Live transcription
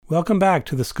Welcome back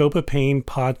to the Scope of Pain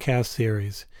podcast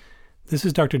series. This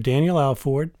is Dr. Daniel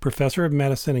Alford, Professor of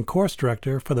Medicine and Course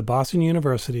Director for the Boston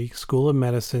University School of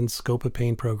Medicine's Scope of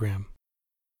Pain program.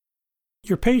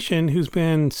 Your patient, who's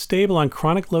been stable on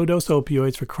chronic low-dose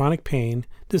opioids for chronic pain,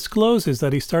 discloses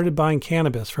that he started buying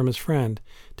cannabis from his friend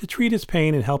to treat his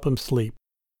pain and help him sleep.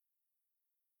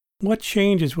 What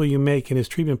changes will you make in his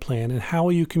treatment plan, and how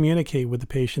will you communicate with the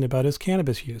patient about his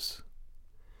cannabis use?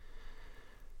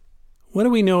 What do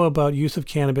we know about use of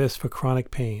cannabis for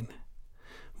chronic pain?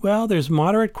 Well, there's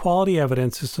moderate quality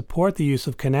evidence to support the use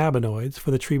of cannabinoids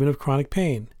for the treatment of chronic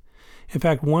pain. In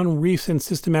fact, one recent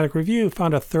systematic review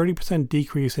found a 30%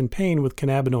 decrease in pain with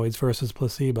cannabinoids versus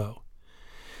placebo.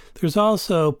 There's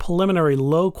also preliminary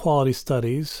low-quality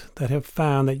studies that have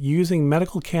found that using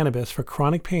medical cannabis for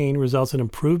chronic pain results in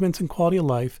improvements in quality of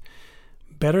life,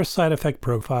 better side effect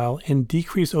profile, and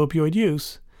decreased opioid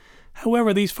use.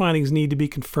 However, these findings need to be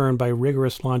confirmed by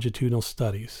rigorous longitudinal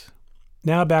studies.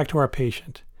 Now back to our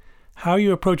patient. How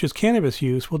you approach his cannabis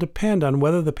use will depend on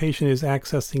whether the patient is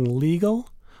accessing legal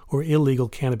or illegal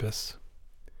cannabis.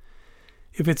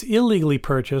 If it's illegally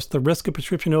purchased, the risk of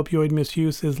prescription opioid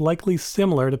misuse is likely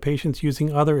similar to patients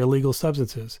using other illegal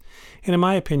substances, and in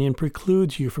my opinion,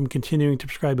 precludes you from continuing to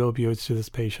prescribe opioids to this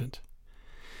patient.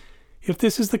 If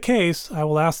this is the case, I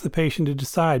will ask the patient to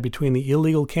decide between the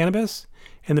illegal cannabis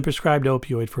and the prescribed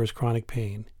opioid for his chronic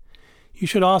pain. You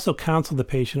should also counsel the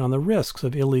patient on the risks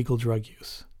of illegal drug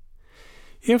use.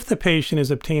 If the patient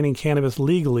is obtaining cannabis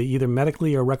legally, either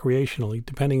medically or recreationally,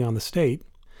 depending on the state,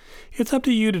 it's up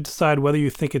to you to decide whether you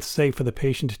think it's safe for the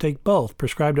patient to take both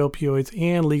prescribed opioids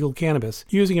and legal cannabis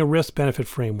using a risk-benefit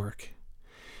framework.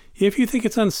 If you think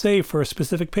it's unsafe for a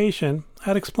specific patient,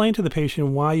 I'd explain to the patient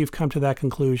why you've come to that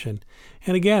conclusion,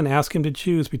 and again ask him to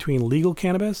choose between legal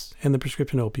cannabis and the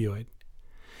prescription opioid.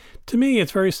 To me,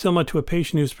 it's very similar to a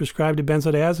patient who's prescribed a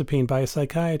benzodiazepine by a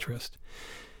psychiatrist.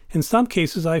 In some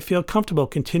cases, I feel comfortable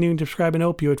continuing to prescribe an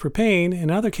opioid for pain.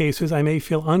 In other cases, I may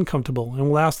feel uncomfortable and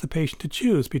will ask the patient to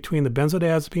choose between the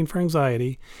benzodiazepine for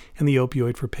anxiety and the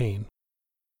opioid for pain.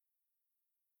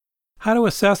 How to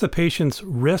assess a patient's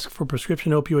risk for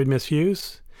prescription opioid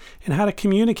misuse and how to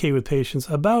communicate with patients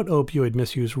about opioid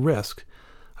misuse risk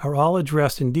are all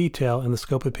addressed in detail in the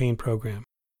Scope of Pain program.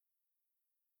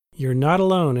 You're not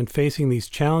alone in facing these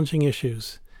challenging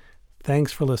issues.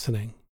 Thanks for listening.